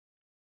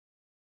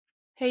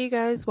Hey, you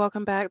guys,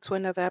 welcome back to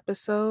another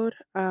episode.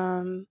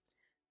 Today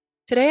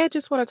I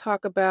just want to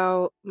talk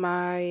about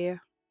my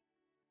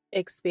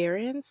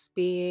experience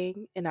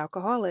being an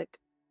alcoholic.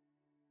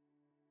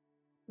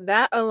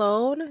 That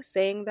alone,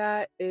 saying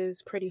that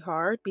is pretty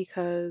hard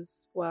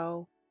because,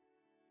 well,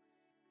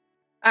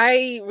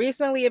 I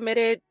recently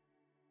admitted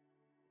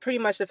pretty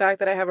much the fact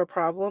that I have a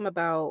problem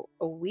about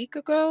a week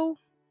ago.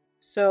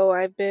 So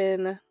I've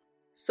been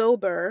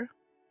sober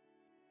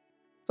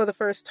for the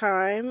first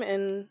time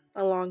in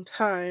a long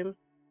time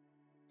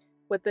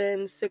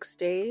within 6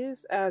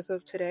 days as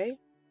of today.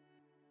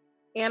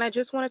 And I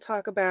just want to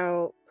talk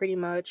about pretty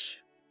much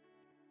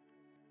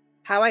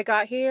how I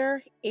got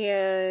here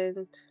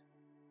and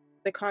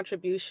the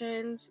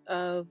contributions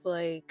of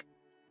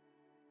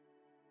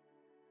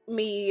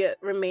me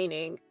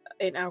remaining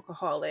an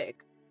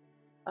alcoholic.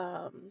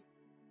 Um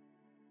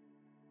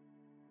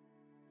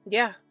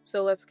yeah,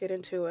 so let's get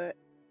into it.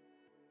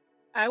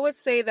 I would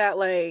say that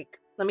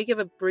let me give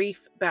a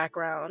brief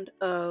background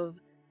of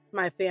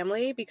my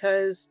family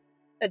because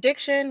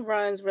addiction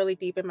runs really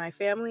deep in my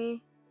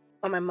family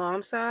on my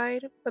mom's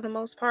side for the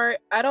most part.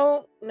 I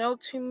don't know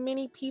too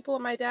many people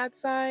on my dad's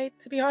side,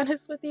 to be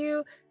honest with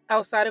you,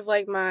 outside of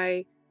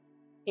my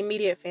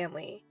immediate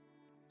family.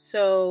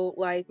 So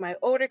my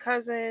older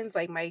cousins,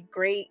 like my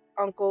great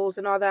uncles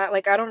and all that,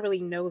 I don't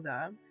really know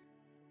them.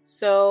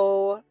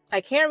 So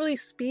I can't really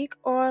speak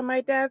on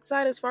my dad's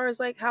side as far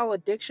as how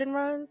addiction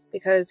runs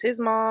because his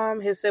mom,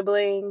 his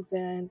siblings,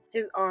 and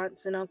his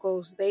aunts and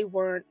uncles, they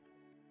weren't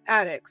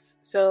addicts.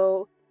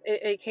 So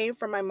it came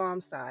from my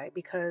mom's side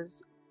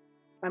because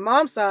my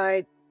mom's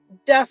side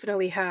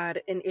definitely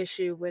had an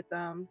issue with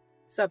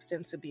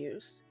substance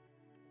abuse.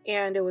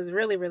 And it was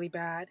really, really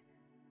bad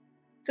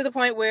to the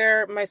point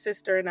where my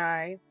sister and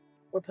I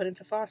were put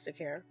into foster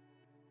care.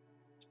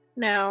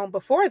 Now,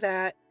 before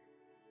that,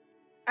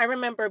 I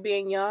remember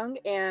being young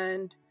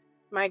and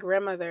my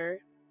grandmother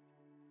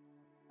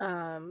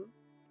um,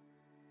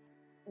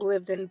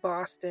 lived in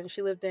Boston.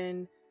 She lived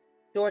in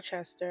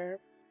Dorchester,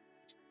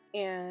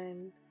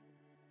 and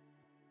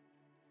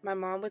my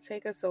mom would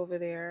take us over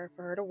there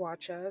for her to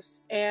watch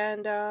us.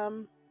 And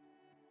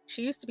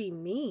she used to be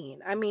mean.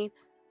 I mean,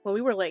 when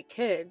we were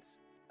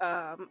kids,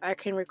 I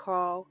can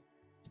recall.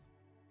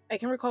 I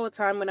can recall a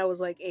time when I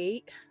was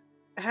 8.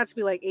 I had to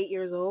be 8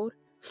 years old,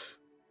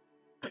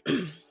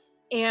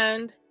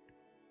 and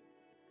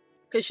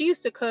because she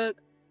used to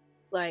cook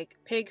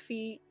pig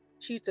feet,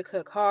 she used to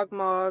cook hog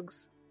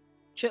mogs,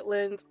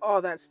 chitlins,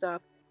 all that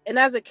stuff. And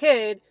as a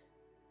kid,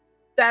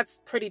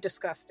 that's pretty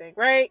disgusting,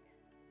 right?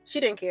 She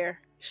didn't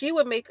care. She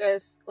would make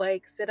us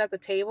sit at the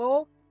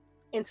table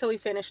until we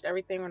finished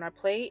everything on our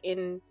plate,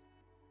 and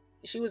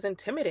she was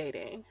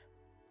intimidating.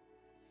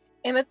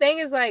 And the thing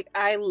is,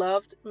 I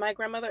loved my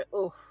grandmother.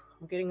 Oh,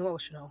 I'm getting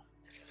emotional.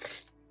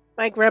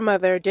 My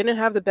grandmother didn't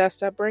have the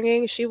best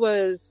upbringing. She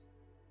was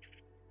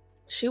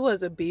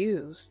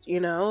abused,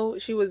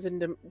 she was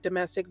in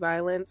domestic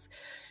violence.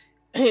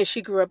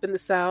 She grew up in the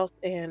South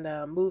and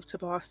moved to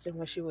Boston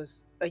when she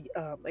was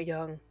a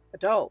young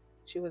adult.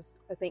 She was,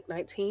 I think,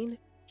 19.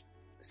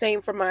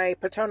 Same for my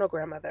paternal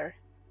grandmother,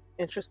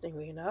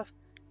 interestingly enough.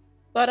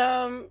 But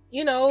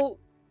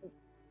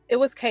it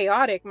was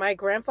chaotic. My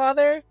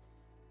grandfather,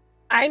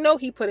 I know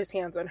he put his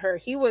hands on her.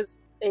 He was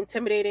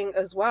intimidating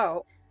as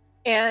well.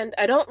 And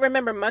I don't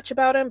remember much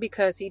about him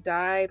because he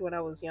died when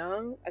I was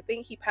young. I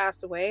think he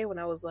passed away when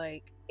I was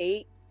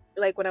 8,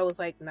 when I was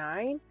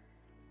 9.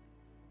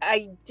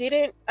 I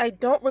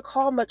don't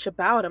recall much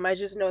about him. I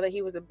just know that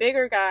he was a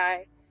bigger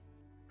guy,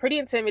 pretty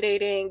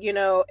intimidating,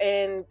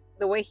 and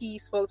the way he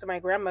spoke to my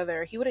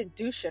grandmother, he wouldn't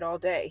do shit all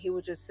day. He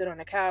would just sit on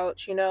the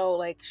couch,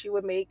 she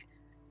would make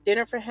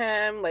dinner for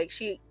him,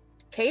 she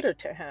catered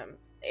to him.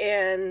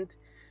 And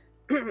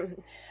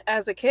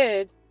as a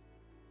kid,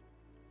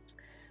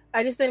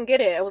 I just didn't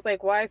get it. I was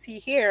like, why is he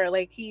here?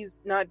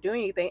 He's not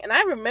doing anything. And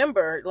I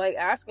remember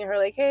asking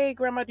her hey,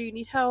 grandma, do you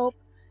need help?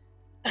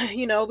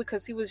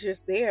 Because he was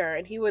just there,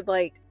 and he would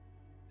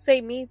say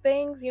mean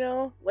things,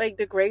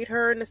 degrade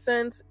her in a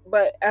sense.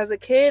 But as a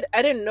kid,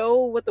 I didn't know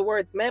what the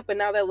words meant. But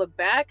now that I look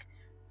back,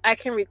 I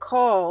can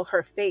recall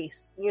her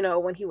face,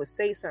 when he would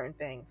say certain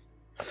things.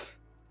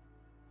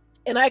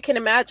 And I can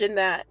imagine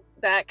that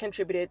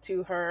contributed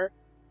to her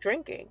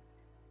drinking.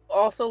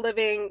 Also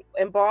living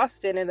in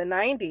Boston in the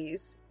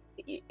 90s,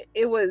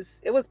 it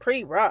was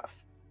pretty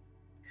rough.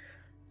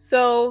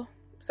 So,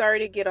 sorry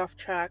to get off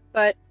track,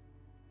 but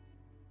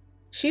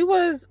she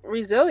was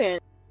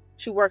resilient.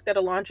 She worked at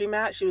a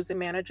laundromat. She was a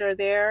manager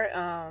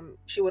there.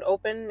 She would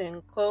open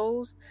and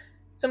close.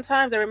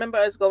 Sometimes I remember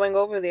us going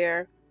over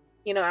there,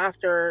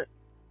 after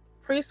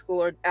preschool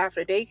or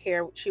after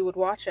daycare. She would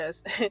watch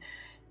us,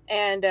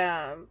 and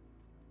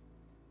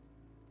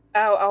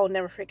I'll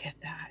never forget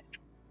that.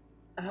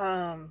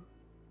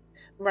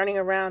 Running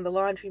around the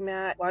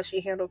laundromat while she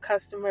handled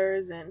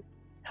customers and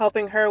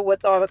helping her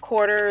with all the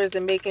quarters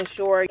and making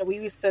sure we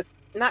used to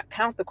not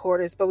count the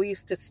quarters, but we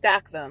used to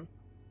stack them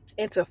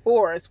into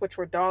fours, which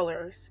were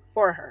dollars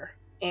for her.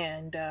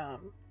 And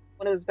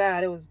when it was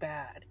bad, it was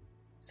bad.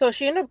 So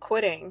she ended up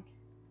quitting.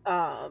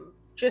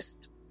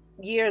 just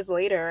years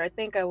later, I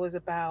think I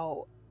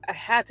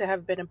had to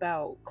have been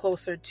about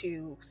closer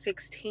to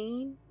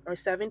 16 or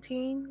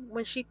 17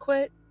 when she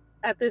quit.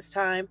 At this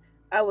time,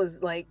 I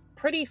was like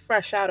pretty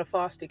fresh out of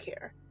foster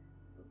care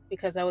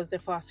because I was in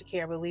foster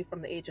care, I believe,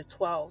 from the age of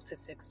 12 to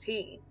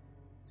 16.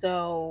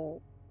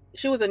 So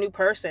she was a new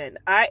person.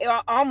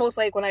 I almost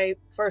like when I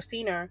first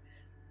seen her,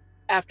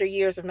 after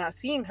years of not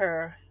seeing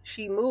her,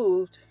 she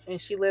moved and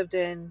she lived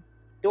in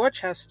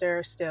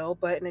Dorchester still,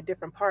 but in a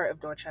different part of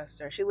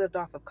Dorchester. She lived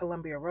off of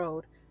Columbia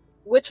Road,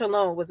 which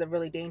alone was a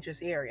really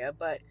dangerous area.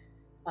 But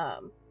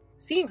um,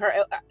 seeing her,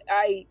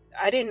 I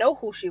didn't know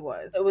who she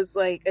was. It was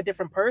like a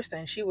different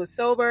person. She was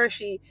sober.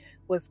 She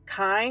was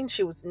kind.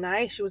 She was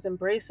nice. She was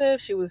embracive.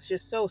 She was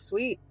just so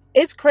sweet.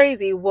 It's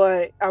crazy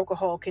what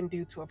alcohol can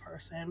do to a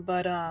person,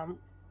 but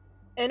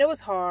and it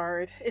was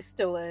hard. It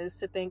still is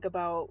to think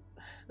about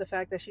the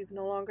fact that she's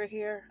no longer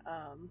here.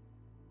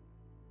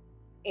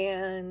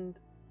 And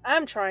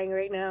I'm trying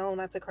right now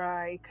not to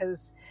cry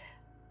because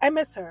I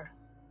miss her.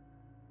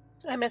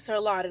 I miss her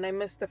a lot, and I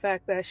miss the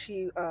fact that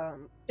she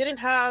didn't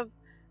have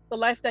the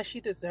life that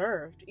she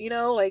deserved. You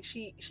know, like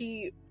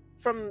she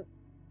from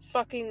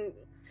fucking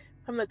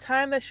from the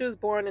time that she was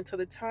born until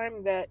the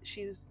time that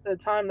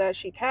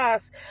she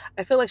passed.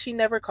 I feel like she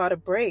never caught a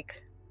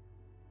break.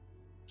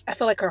 I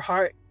feel like her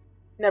heart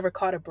never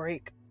caught a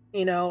break.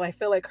 You know, I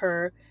feel like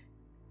her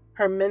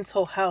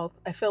mental health,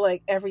 I feel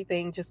like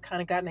everything just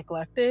kind of got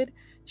neglected.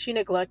 She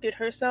neglected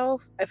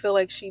herself. I feel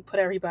like she put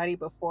everybody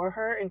before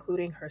her,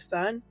 including her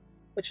son,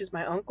 which is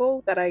my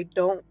uncle that I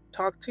don't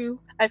talk to.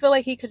 I feel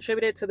like he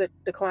contributed to the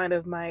decline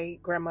of my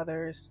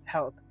grandmother's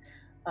health,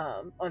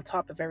 on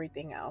top of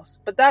everything else.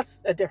 But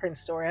that's a different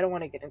story. I don't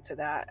want to get into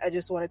that. I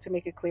just wanted to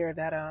make it clear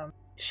that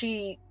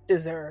she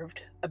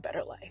deserved a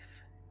better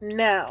life.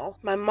 Now,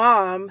 my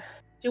mom,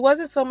 she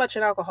wasn't so much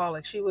an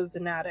alcoholic. She was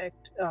an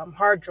addict,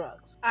 hard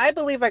drugs. I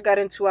believe I got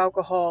into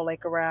alcohol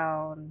like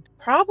around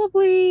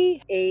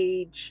probably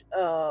age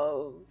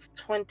of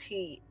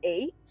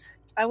 28.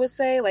 I would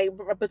say like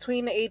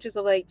between the ages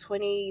of like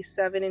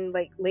 27 and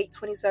like late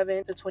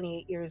 27 to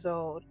 28 years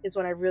old is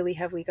when I really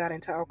heavily got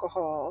into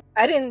alcohol.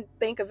 I didn't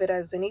think of it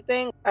as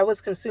anything. I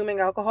was consuming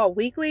alcohol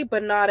weekly,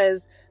 but not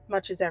as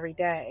much as every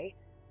day.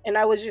 And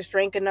I was just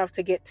drank enough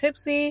to get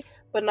tipsy,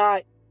 but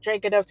not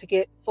drank enough to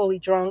get fully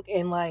drunk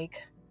and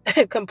like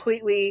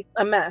completely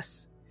a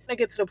mess. I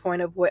get to the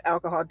point of what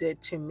alcohol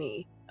did to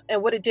me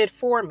and what it did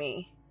for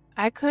me.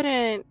 I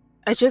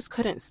just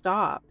couldn't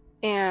stop.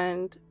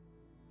 And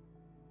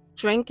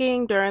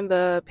drinking during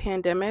the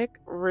pandemic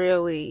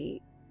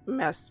really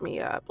messed me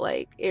up.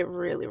 Like, it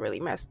really, really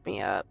messed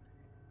me up.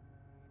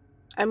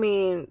 I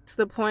mean, to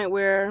the point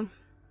where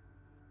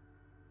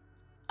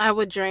I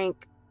would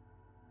drink.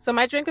 So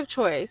my drink of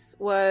choice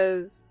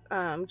was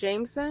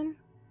Jameson.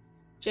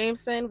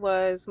 Jameson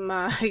was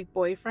my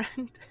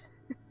boyfriend.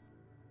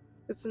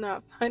 It's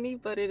not funny,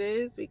 but it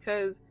is,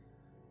 because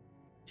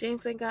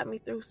Jameson got me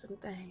through some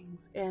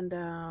things.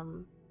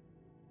 And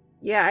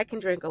yeah, I can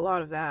drink a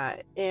lot of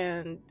that.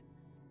 And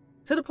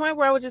to the point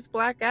where I would just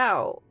black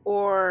out,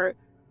 or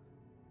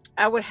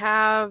I would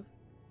have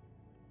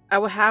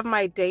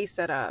my day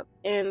set up,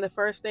 and the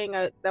first thing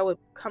that would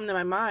come to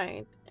my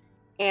mind,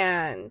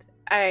 and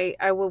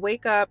I would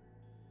wake up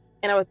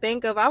and I would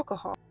think of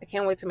alcohol. I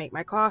can't wait to make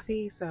my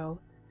coffee, so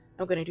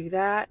I'm going to do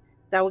that.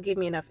 That will give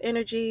me enough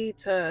energy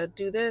to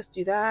do this,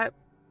 do that.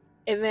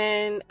 And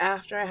then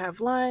after I have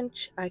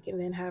lunch, I can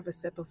then have a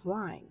sip of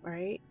wine,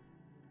 right?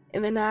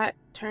 And then that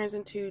turns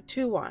into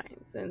 2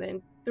 wines, and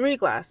then 3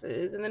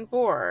 glasses, and then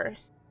 4.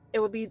 It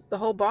would be the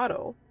whole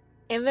bottle.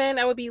 And then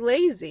I would be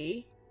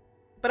lazy,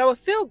 but I would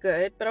feel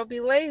good, but I would be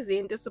lazy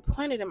and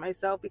disappointed in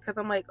myself because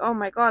I'm like, oh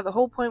my God, the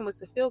whole point was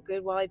to feel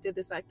good while I did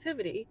this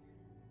activity.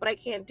 But I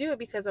can't do it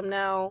because I'm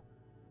now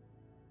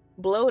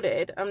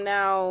bloated. I'm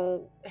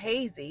now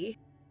hazy.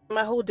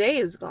 My whole day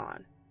is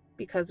gone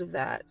because of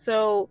that.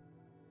 So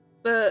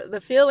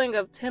the feeling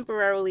of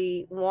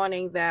temporarily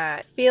wanting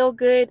that feel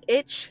good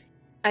itch,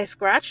 I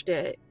scratched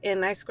it,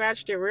 and I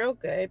scratched it real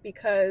good,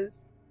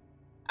 because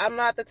I'm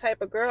not the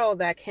type of girl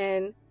that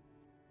can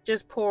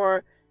just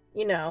pour,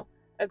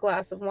 a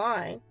glass of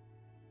wine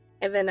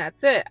and then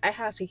that's it. I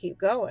have to keep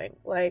going.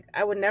 Like,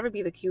 I would never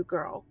be the cute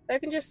girl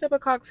that can just sip a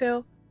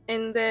cocktail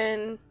and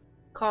then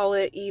call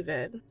it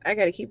even. I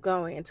gotta keep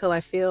going until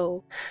I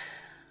feel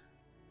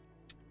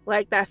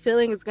like that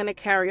feeling is gonna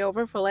carry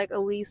over for like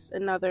at least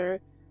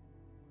another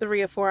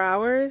 3 or 4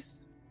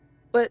 hours.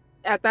 But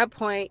at that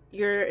point,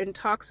 you're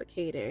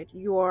intoxicated,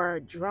 you're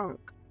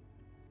drunk,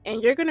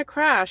 and you're gonna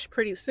crash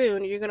pretty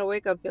soon. You're gonna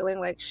wake up feeling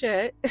like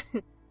shit,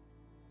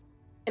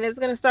 and it's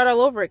gonna start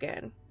all over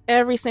again.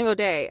 Every single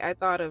day, I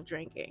thought of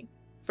drinking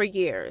for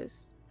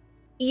years.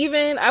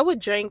 Even I would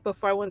drink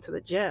before I went to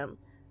the gym.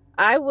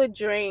 I would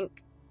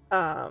drink.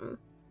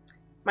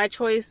 My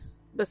choice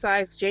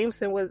besides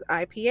Jameson was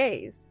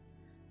IPAs,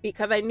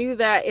 because I knew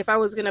that if I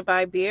was going to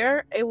buy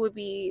beer, it would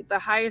be the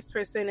highest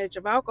percentage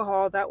of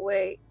alcohol. That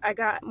way I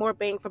got more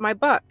bang for my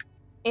buck.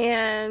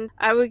 And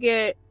I would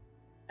get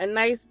a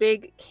nice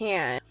big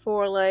can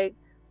for like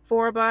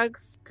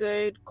 $4,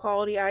 good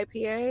quality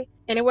IPA,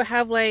 and it would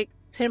have like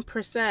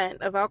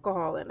 10% of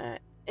alcohol in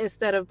it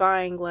instead of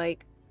buying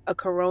like a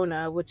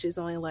Corona, which is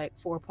only like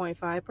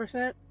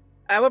 4.5%.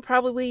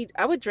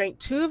 I would drink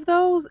 2 of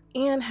those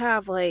and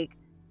have like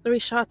 3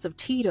 shots of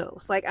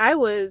Tito's. Like, I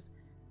was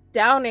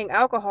downing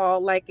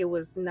alcohol like it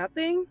was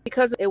nothing,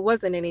 because it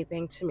wasn't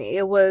anything to me.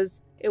 It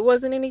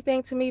wasn't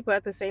anything to me, but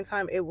at the same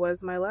time, it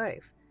was my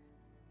life.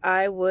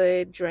 I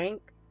would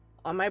drink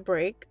on my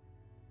break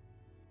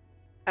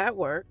at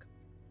work.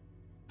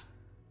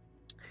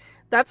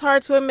 That's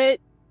hard to admit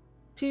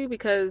to,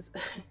 because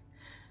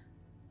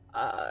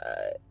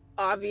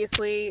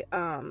obviously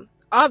I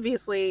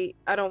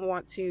don't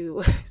want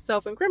to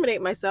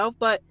self-incriminate myself,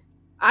 but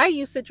I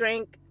used to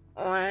drink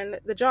on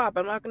the job.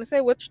 I'm not going to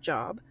say which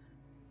job,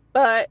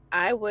 but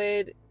I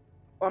would,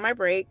 on my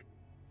break,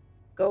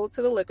 go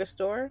to the liquor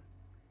store,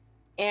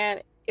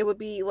 and it would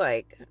be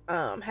like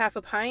half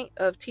a pint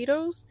of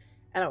Tito's,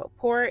 and I would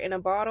pour it in a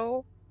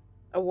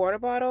water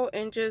bottle,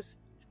 and just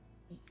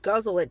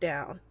guzzle it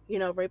down,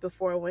 right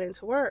before I went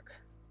into work.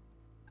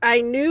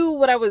 I knew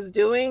what I was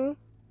doing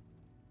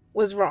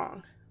was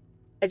wrong.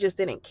 I just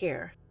didn't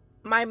care.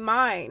 My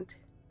mind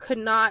could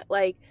not,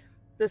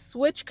 the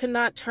switch could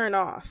not turn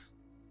off,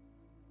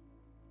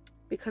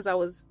 because I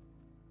was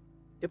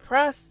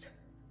depressed.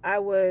 I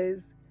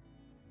was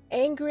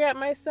angry at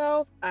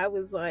myself. I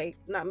was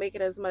not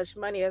making as much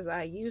money as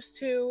I used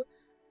to.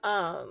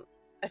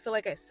 I feel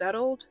like I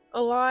settled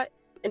a lot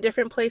in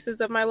different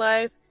places of my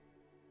life,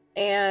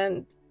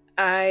 and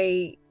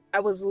I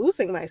was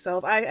losing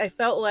myself. I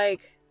felt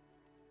like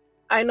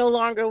I no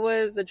longer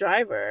was a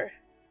driver.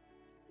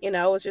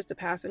 I was just a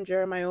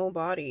passenger in my own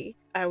body.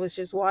 I was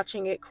just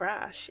watching it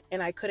crash,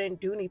 and I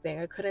couldn't do anything.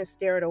 I couldn't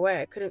stare it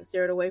away. I couldn't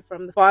stare it away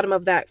from the bottom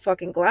of that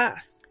fucking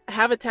glass. I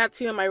have a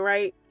tattoo on my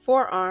right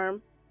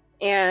forearm,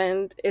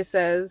 and it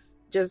says,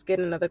 "Just get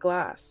another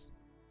glass."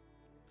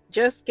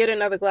 Just get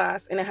another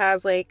glass. And it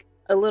has a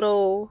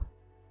little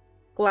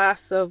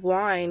glass of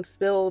wine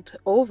spilled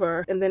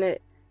over, and then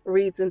it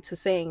reads into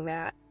saying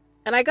that.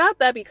 And I got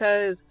that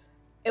because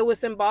it was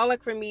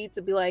symbolic for me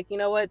to be like, you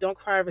know what, don't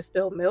cry over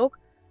spilled milk.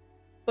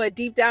 But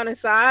deep down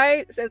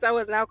inside, since I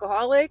was an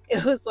alcoholic,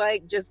 it was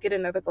just get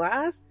another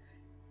glass.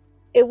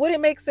 It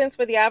wouldn't make sense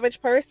for the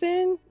average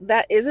person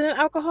that isn't an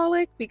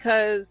alcoholic,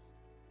 because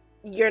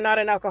you're not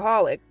an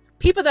alcoholic.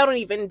 People that don't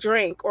even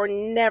drink or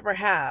never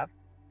have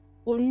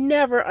will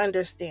never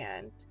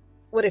understand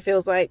what it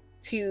feels like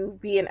to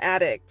be an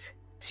addict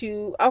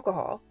to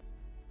alcohol.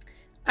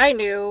 I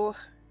knew.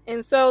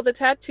 And so the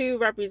tattoo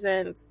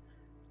represents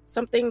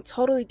something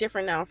totally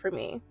different now for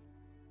me,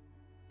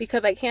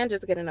 because I can't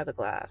just get another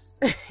glass.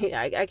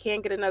 I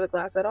can't get another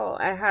glass at all.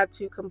 I had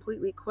to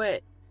completely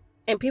quit.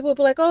 And people would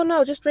be like, "Oh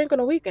no, just drink on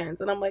the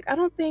weekends." And I'm like, I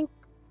don't think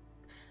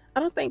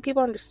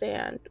people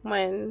understand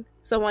when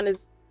someone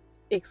is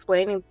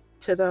explaining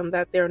to them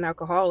that they're an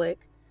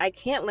alcoholic. I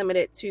can't limit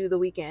it to the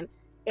weekend.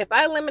 If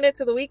I limit it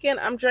to the weekend,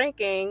 I'm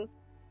drinking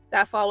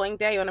that following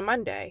day on a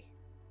Monday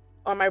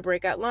on my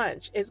break at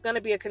lunch. It's going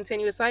to be a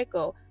continuous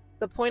cycle.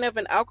 The point of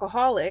an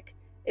alcoholic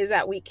is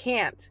that we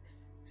can't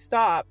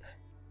stop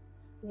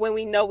when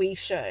we know we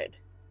should.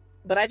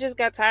 But I just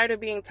got tired of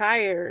being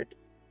tired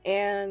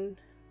and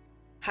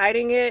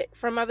hiding it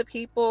from other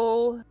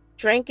people,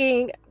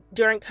 drinking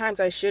during times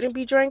I shouldn't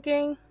be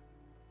drinking,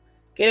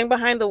 getting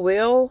behind the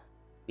wheel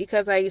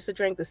because I used to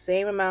drink the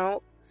same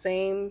amount,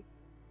 same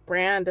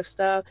brand of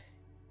stuff,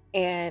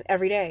 and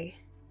every day.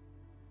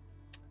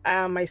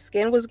 My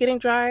skin was getting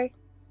dry.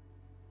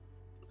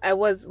 I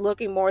was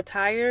looking more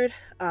tired.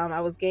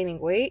 I was gaining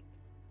weight.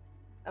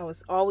 I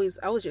was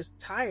just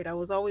tired. I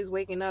was always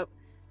waking up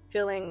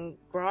feeling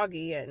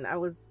groggy, and I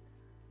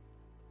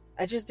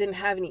just didn't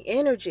have any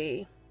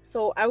energy.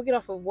 So I would get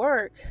off of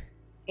work,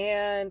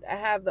 and I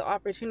have the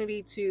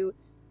opportunity to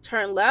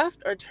turn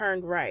left or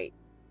turn right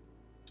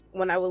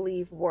when I would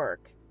leave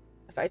work.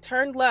 If I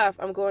turned left,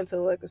 I'm going to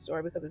the liquor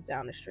store because it's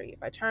down the street.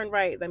 If I turn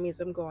right, that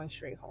means I'm going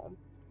straight home.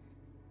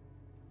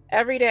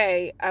 Every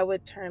day I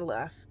would turn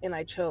left, and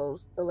I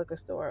chose the liquor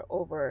store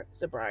over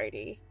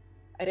sobriety.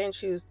 I didn't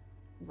choose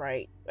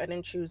right. I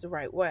didn't choose the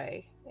right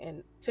way.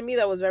 And to me,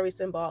 that was very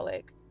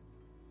symbolic.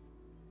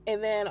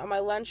 And then on my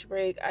lunch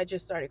break, I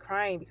just started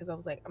crying because I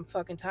was like, I'm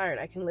fucking tired.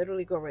 I can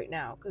literally go right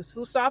now. Because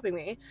who's stopping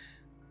me?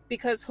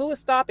 Because who is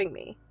stopping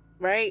me,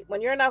 right?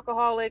 When you're an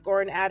alcoholic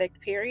or an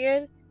addict,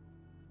 period,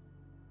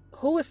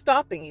 who is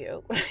stopping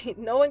you?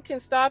 No one can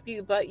stop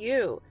you but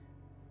you.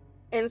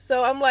 And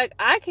so I'm like,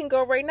 I can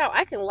go right now.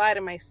 I can lie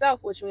to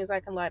myself, which means I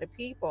can lie to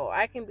people.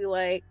 I can be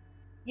like,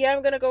 yeah,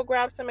 I'm going to go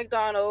grab some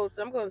McDonald's.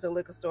 I'm going to the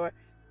liquor store.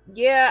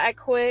 Yeah, I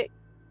quit.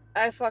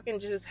 I fucking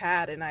just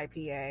had an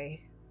IPA.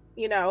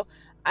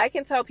 I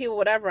can tell people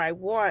whatever I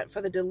want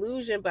for the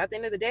delusion, but at the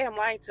end of the day, I'm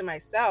lying to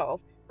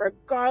myself,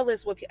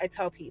 regardless what I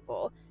tell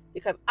people,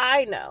 because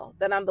I know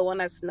that I'm the one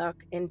that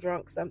snuck and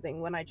drunk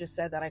something when I just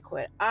said that I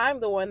quit. I'm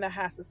the one that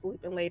has to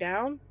sleep and lay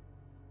down.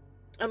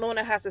 I'm the one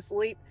that has to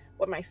sleep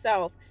with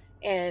myself.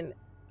 And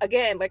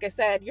again, like I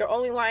said, you're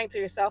only lying to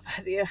yourself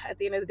at the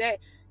end of the day.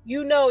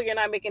 You're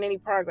not making any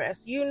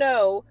progress.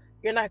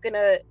 you're not going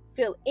to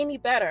feel any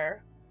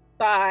better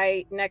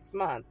by next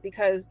month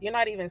because you're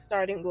not even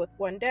starting with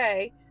one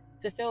day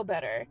to feel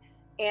better.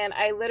 And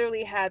I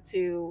literally had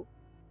to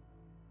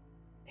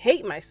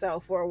hate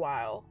myself for a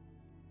while.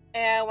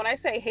 And when I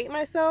say hate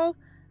myself,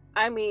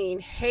 I mean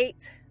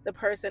hate the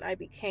person I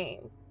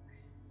became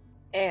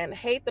and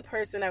hate the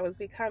person I was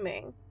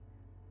becoming.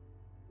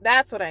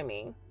 That's what I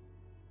mean.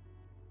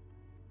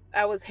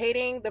 I was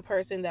hating the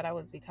person that I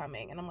was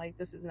becoming. And I'm like,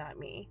 this is not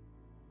me.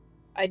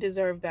 I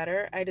deserve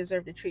better. I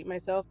deserve to treat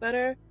myself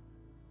better.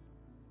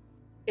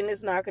 And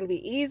it's not going to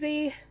be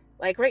easy.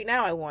 Like right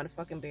now, I want a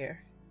fucking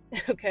beer.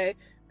 Okay?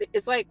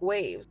 It's like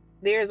waves.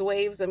 There's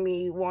waves of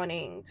me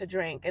wanting to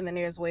drink. And then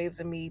there's waves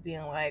of me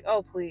being like,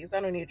 oh, please, I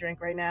don't need a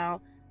drink right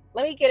now.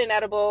 Let me get an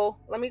edible.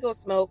 Let me go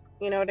smoke.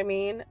 You know what I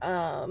mean?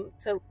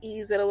 To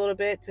ease it a little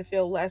bit, to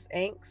feel less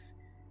angst.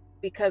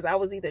 Because I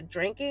was either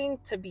drinking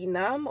to be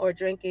numb or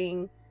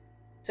drinking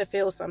to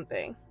feel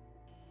something.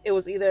 It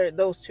was either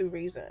those two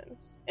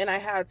reasons. And I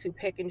had to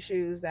pick and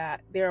choose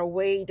that there are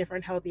way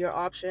different, healthier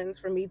options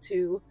for me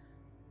to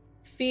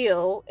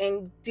feel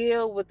and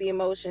deal with the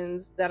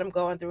emotions that I'm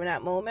going through in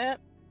that moment.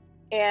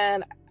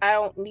 And I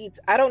don't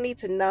need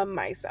to numb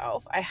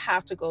myself. I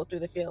have to go through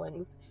the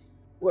feelings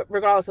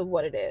regardless of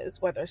what it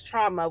is, whether it's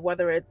trauma,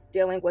 whether it's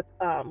dealing with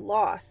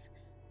loss,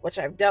 which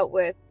I've dealt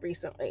with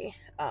recently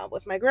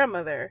with my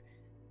grandmother.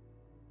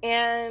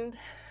 And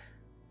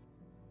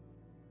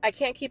I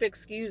can't keep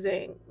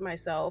excusing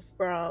myself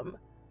from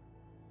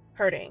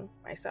hurting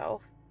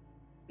myself.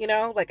 You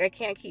know, like I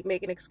can't keep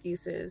making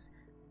excuses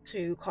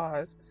to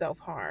cause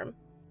self-harm.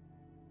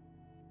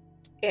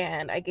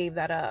 And I gave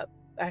that up.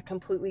 I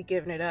completely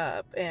given it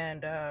up.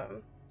 And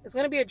it's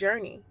going to be a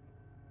journey.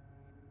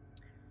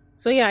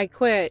 So yeah, I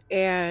quit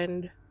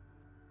and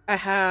I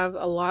have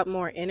a lot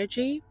more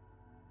energy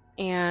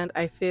and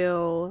I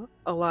feel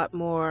a lot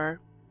more,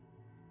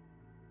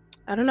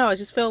 I don't know, I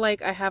just feel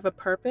like I have a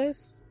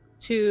purpose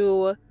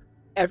to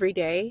every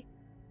day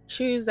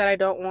choose that I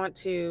don't want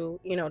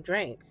to,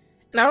 drink.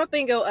 And I don't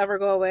think it'll ever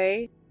go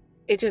away.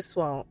 It just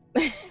won't.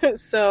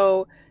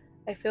 So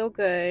I feel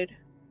good.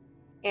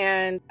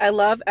 And I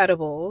love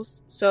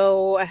edibles.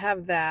 So I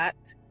have that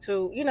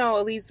to,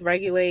 at least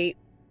regulate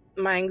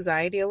my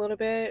anxiety a little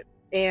bit.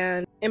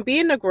 And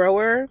being a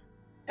grower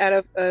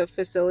at a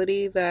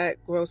facility that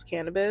grows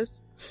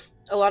cannabis,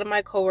 a lot of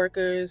my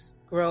coworkers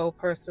grow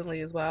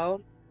personally as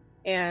well.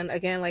 And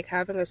again, like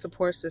having a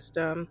support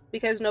system,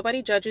 because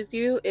nobody judges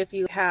you if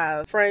you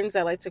have friends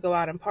that like to go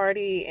out and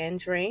party and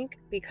drink,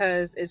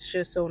 because it's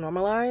just so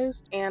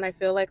normalized. And I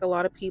feel like a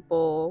lot of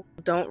people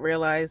don't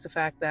realize the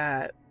fact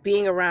that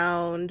being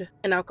around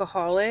an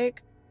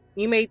alcoholic,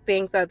 you may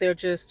think that they're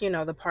just,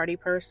 the party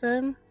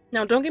person.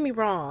 Now, don't get me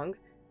wrong.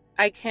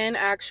 I can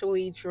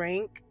actually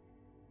drink.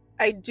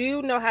 I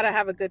do know how to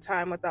have a good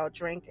time without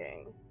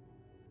drinking.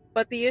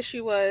 But the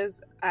issue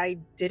was I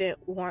didn't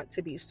want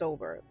to be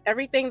sober.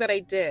 Everything that I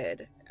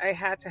did, I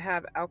had to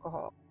have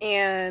alcohol.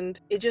 And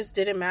it just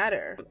didn't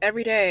matter.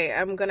 Every day,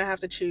 I'm going to have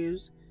to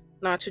choose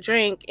not to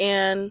drink.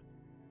 And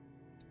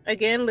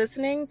again,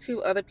 listening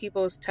to other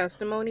people's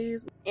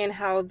testimonies and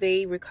how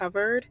they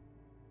recovered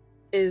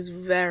is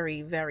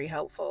very, very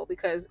helpful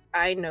because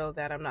I know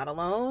that I'm not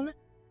alone.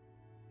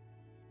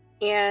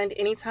 And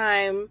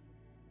anytime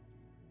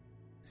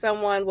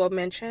someone will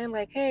mention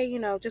like, hey,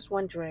 just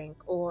one drink,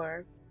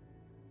 or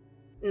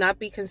not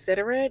be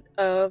considerate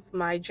of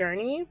my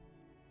journey,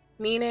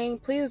 meaning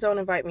please don't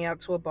invite me out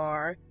to a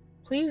bar,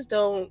 please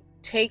don't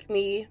take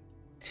me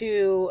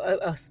to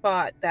a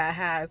spot that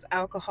has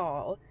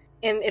alcohol,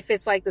 and if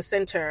it's like the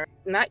center,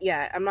 not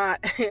yet, I'm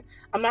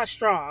not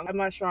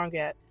strong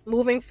yet.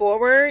 Moving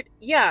forward,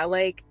 yeah,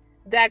 like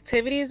the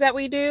activities that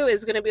we do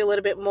is going to be a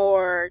little bit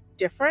more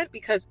different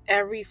because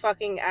every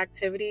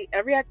activity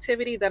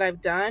that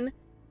I've done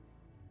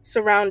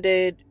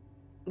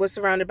was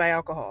surrounded by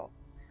alcohol.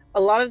 A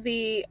lot of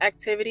the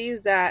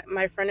activities that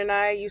my friend and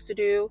I used to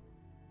do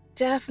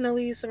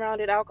definitely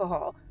surrounded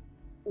alcohol.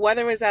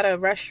 Whether it's at a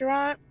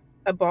restaurant,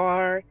 a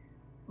bar,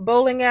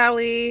 bowling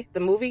alley, the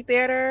movie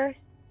theater.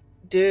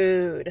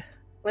 Dude,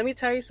 let me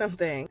tell you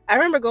something. I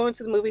remember going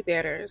to the movie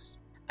theaters.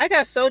 I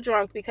got so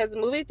drunk because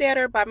the movie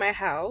theater by my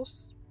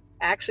house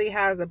actually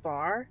has a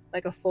bar,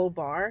 like a full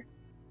bar,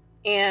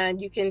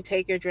 and you can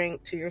take your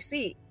drink to your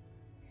seat.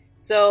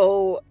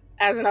 So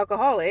as an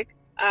alcoholic,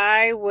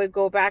 I would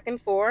go back and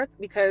forth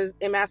because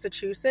in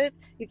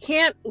Massachusetts, you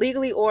can't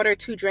legally order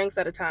 2 drinks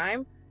at a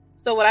time.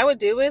 So what I would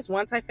do is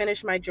once I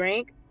finished my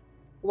drink,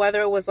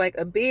 whether it was like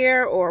a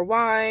beer or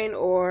wine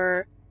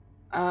or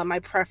my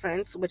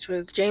preference, which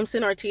was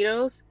Jameson or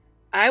Tito's,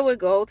 I would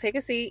go take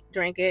a seat,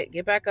 drink it,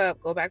 get back up,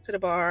 go back to the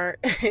bar.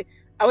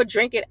 I would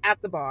drink it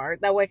at the bar.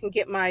 That way I can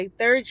get my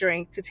 3rd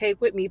drink to take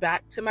with me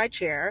back to my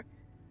chair.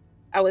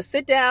 I would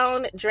sit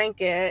down,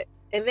 drink it,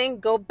 and then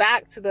go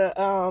back to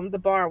the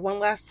bar one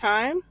last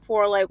time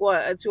for like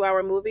a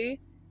 2-hour movie.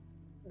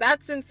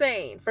 That's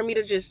insane for me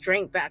to just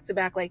drink back to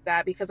back like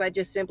that because I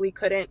just simply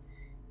couldn't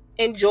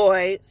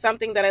enjoy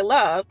something that I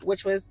loved,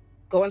 which was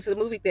going to the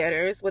movie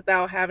theaters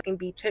without having to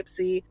be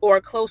tipsy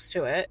or close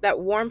to it. That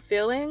warm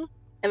feeling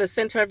in the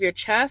center of your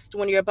chest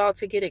when you're about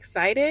to get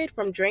excited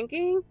from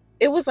drinking,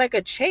 it was like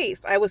a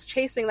chase. I was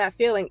chasing that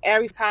feeling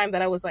every time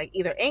that I was like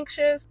either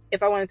anxious,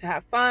 if I wanted to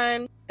have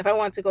fun, if I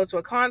wanted to go to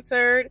a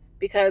concert,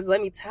 because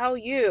let me tell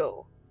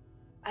you,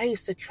 I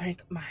used to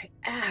drink my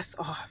ass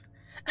off.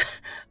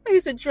 I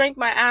used to drink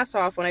my ass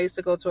off when I used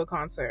to go to a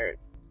concert.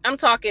 I'm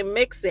talking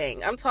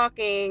mixing. I'm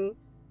talking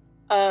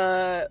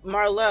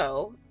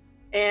Merlot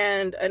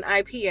and an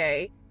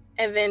IPA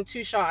and then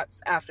 2 shots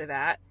after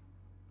that.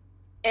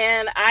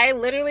 And I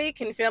literally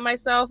can feel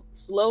myself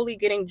slowly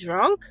getting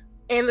drunk,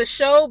 and the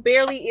show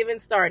barely even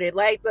started.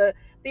 Like the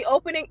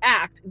opening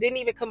act didn't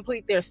even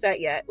complete their set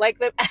yet. Like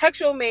the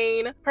actual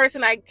main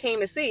person I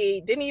came to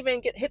see didn't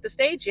even hit the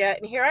stage yet,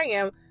 and here I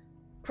am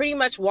pretty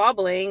much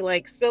wobbling,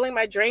 like spilling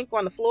my drink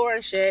on the floor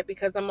and shit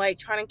because I'm like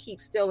trying to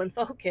keep still and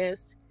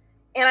focused.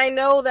 And I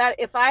know that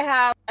if I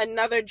have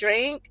another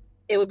drink,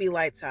 it would be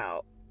lights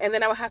out. And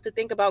then I would have to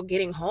think about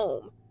getting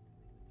home.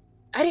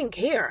 I didn't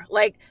care.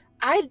 Like,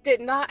 I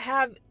did not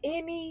have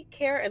any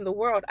care in the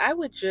world. I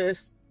would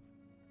just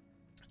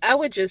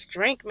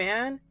drink,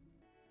 man.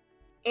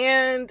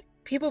 And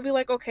people would be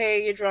like,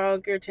 okay, you're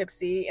drunk, you're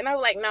tipsy. And I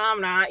was like, no,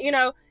 I'm not. You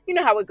know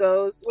how it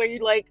goes, where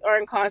you like are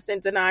in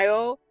constant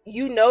denial.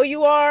 You know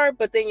you are,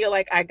 but then you're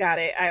like, I got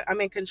it.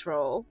 I'm in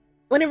control.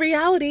 When in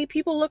reality,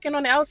 people looking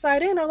on the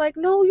outside in are like,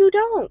 no, you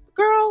don't.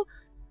 Girl,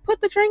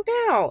 put the drink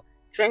down.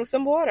 Drink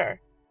some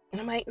water. And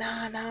I'm like,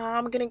 nah,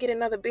 I'm going to get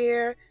another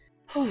beer.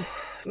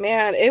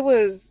 Man, it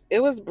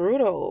was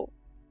brutal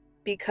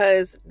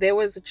because there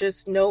was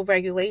just no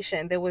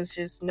regulation. There was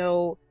just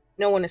no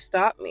one to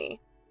stop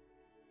me.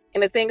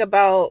 And the thing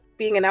about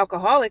being an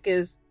alcoholic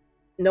is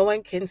no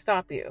one can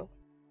stop you.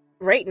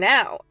 Right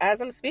now,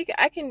 as I'm speaking,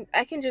 I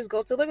can just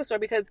go to the liquor store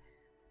because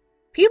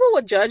people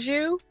would judge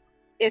you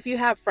if you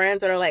have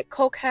friends that are like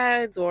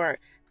cokeheads or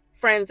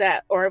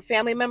or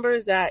family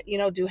members that,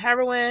 do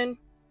heroin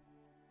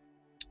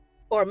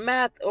or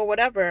meth or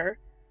whatever,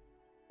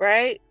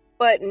 right?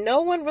 But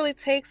no one really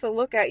takes a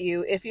look at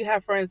you if you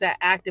have friends that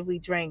actively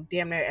drink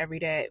damn near every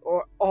day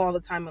or all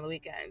the time on the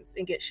weekends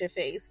and get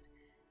shit-faced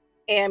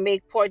and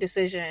make poor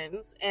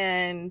decisions,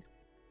 and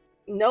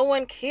no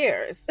one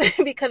cares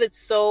because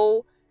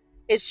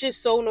it's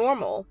just so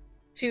normal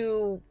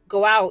to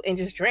go out and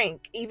just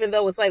drink, even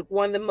though it's like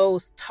one of the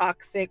most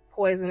toxic,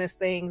 poisonous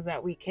things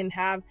that we can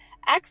have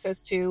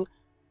access to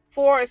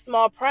for a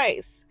small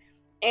price.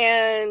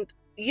 And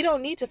you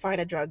don't need to find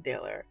a drug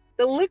dealer.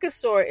 The liquor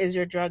store is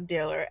your drug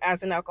dealer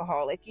as an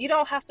alcoholic. You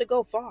don't have to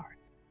go far.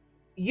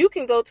 You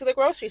can go to the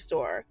grocery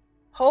store,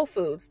 Whole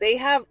Foods. They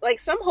have, like,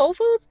 some Whole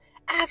Foods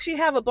actually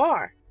have a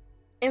bar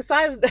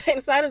inside of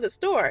the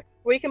store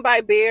where you can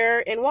buy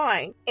beer and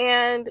wine.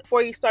 And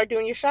before you start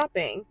doing your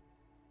shopping,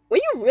 when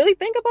you really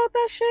think about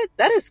that shit,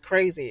 that is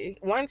crazy.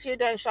 Once you're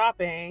done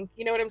shopping,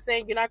 you know what I'm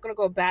saying? You're not going to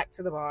go back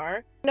to the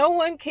bar. No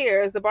one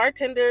cares. The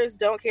bartenders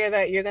don't care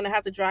that you're going to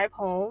have to drive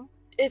home.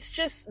 It's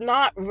just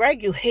not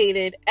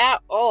regulated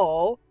at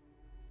all.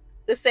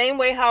 The same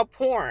way how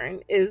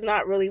porn is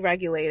not really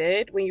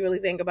regulated when you really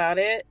think about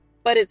it.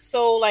 But it's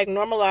so like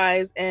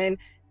normalized, and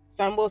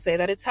some will say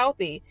that it's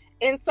healthy.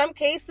 In some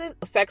cases,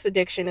 sex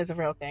addiction is a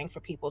real thing for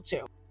people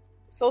too.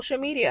 Social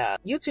media,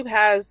 YouTube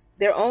has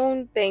their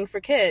own thing for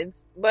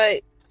kids,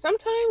 but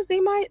sometimes they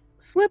might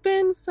slip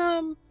in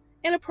some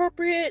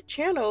inappropriate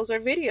channels or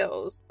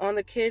videos on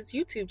the kids'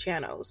 YouTube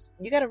channels.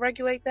 You got to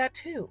regulate that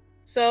too.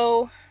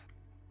 So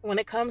when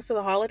it comes to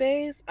the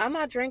holidays, I'm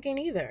not drinking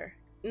either.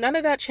 None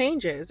of that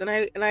changes. And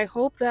I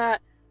hope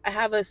that I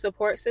have a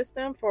support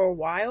system for a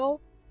while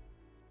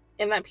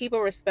and that people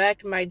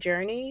respect my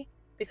journey,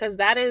 because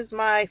that is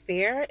my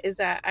fear, is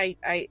that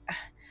I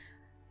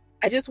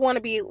just want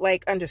to be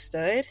like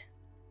understood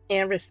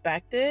and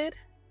respected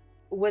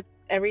with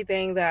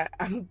everything that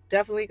I'm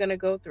definitely going to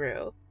go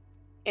through.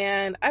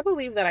 And I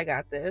believe that I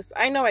got this.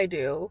 I know I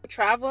do.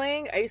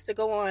 Traveling, I used to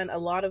go on a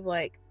lot of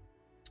like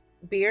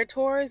beer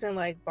tours and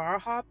like bar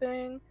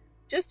hopping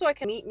just so I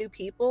can meet new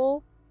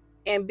people.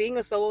 And being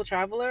a solo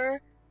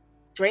traveler,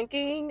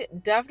 drinking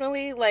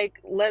definitely like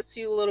lets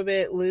you a little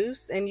bit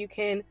loose, and you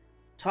can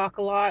talk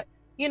a lot.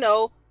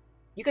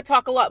 You could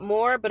talk a lot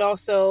more, but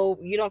also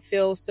you don't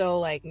feel so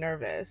like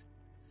nervous.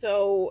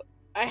 So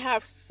I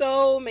have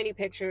so many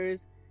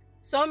pictures,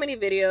 so many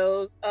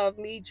videos of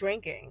me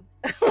drinking.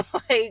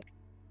 Like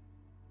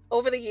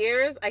over the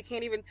years, I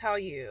can't even tell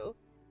you.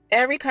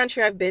 Every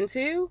country I've been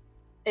to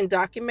and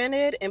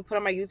documented and put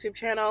on my YouTube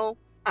channel,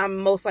 I'm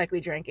most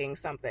likely drinking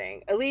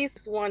something at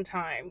least one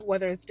time,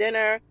 whether it's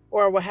dinner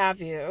or what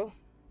have you.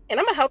 And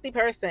I'm a healthy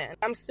person.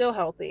 I'm still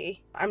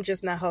healthy. I'm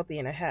just not healthy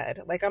in the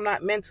head. Like, I'm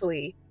not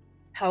mentally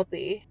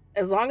healthy.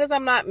 As long as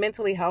I'm not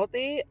mentally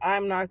healthy,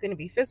 I'm not going to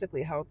be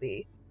physically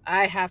healthy.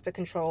 I have to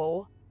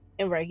control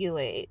and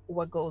regulate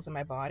what goes in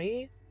my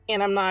body.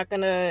 And I'm not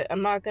going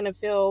to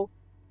feel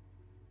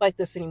like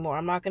this anymore.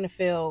 I'm not going to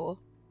feel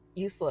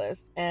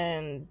useless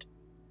and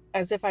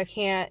as if I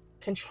can't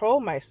control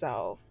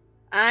myself.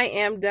 I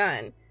am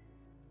done.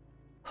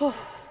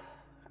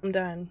 I'm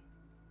done.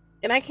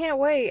 And I can't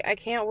wait. I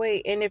can't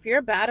wait. And if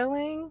you're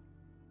battling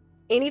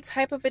any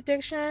type of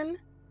addiction,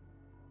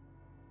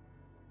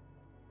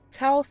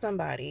 tell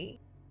somebody.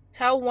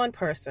 Tell one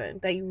person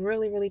that you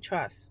really, really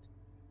trust.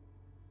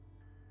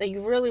 That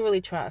you really,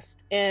 really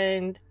trust.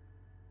 And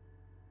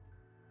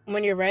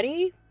when you're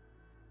ready,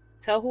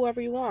 tell whoever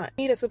you want.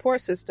 You need a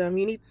support system.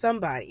 You need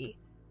somebody.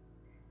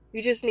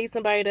 You just need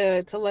somebody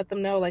to let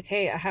them know, like,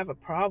 hey, I have a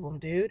problem,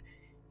 dude.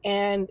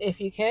 And if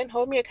you can,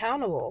 hold me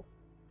accountable.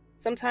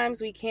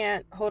 Sometimes we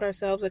can't hold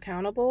ourselves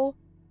accountable.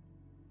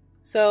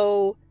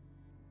 So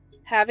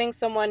having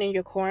someone in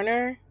your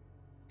corner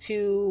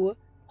to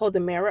hold the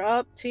mirror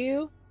up to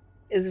you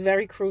is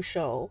very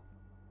crucial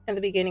in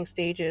the beginning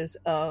stages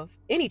of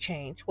any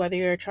change, whether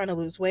you're trying to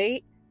lose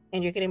weight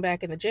and you're getting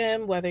back in the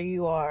gym, whether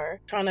you are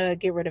trying to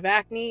get rid of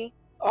acne,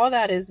 all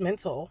that is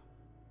mental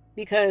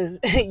because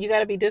you got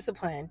to be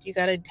disciplined. You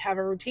got to have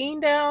a routine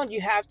down.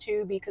 You have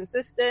to be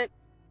consistent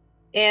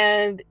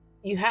and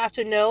you have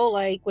to know,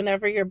 like,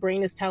 whenever your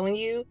brain is telling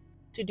you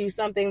to do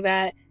something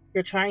that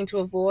you're trying to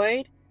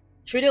avoid,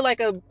 treat it like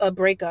a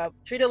breakup.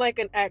 Treat it like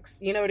an ex,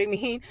 you know what I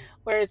mean?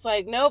 Where it's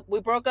like, nope, we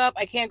broke up.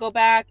 I can't go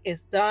back.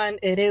 It's done.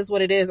 It is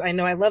what it is. I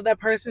know I love that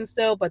person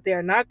still, but they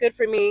are not good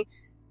for me.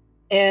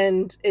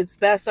 And it's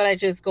best that I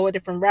just go a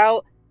different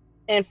route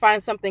and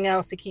find something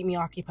else to keep me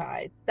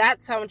occupied.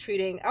 That's how I'm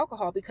treating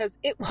alcohol because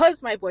it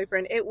was my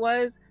boyfriend. It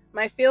was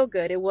my feel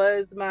good. It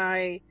was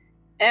my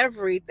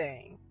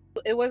everything.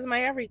 It was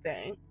my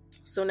everything.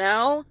 So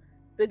now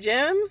the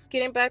gym,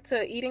 getting back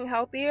to eating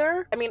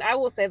healthier. I mean, I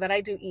will say that I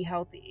do eat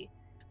healthy,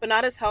 but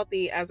not as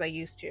healthy as I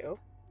used to.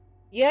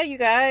 Yeah, you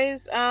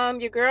guys,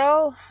 your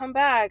girl, I'm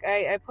back.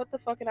 I put the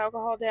fucking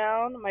alcohol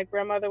down. My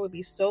grandmother would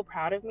be so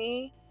proud of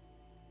me.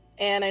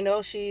 And I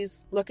know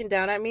she's looking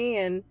down at me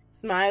and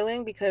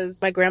smiling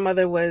because my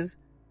grandmother was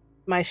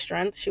my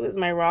strength. She was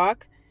my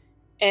rock.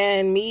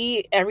 And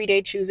me every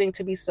day choosing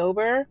to be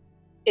sober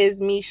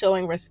is me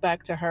showing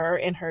respect to her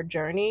and her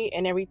journey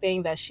and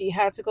everything that she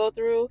had to go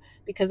through.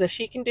 Because if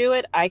she can do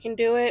it, I can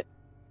do it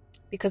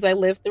because I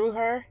lived through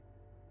her.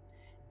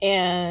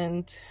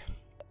 And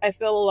I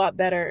feel a lot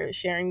better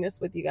sharing this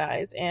with you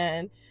guys.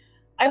 And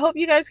I hope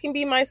you guys can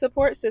be my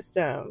support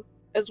system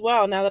as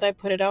well. Now that I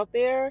put it out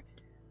there,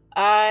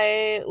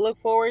 I look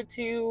forward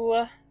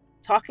to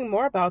talking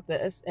more about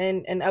this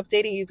and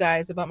updating you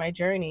guys about my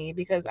journey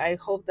because I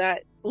hope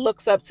that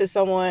looks up to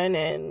someone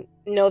and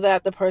know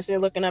that the person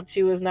you're looking up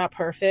to is not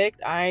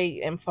perfect. I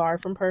am far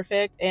from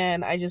perfect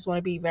and I just want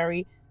to be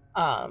very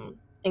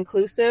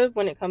inclusive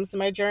when it comes to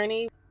my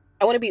journey.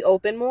 I want to be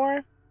open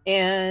more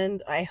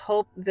and I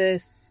hope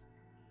this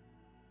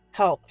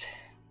helped.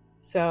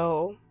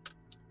 So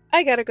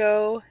I gotta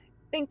go.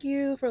 Thank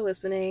you for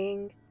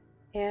listening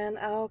and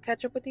I'll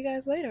catch up with you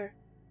guys later.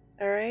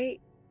 All right?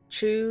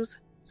 Choose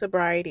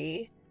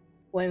sobriety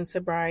when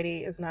sobriety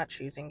is not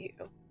choosing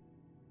you.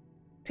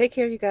 Take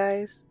care, you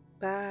guys.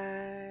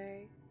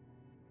 Bye.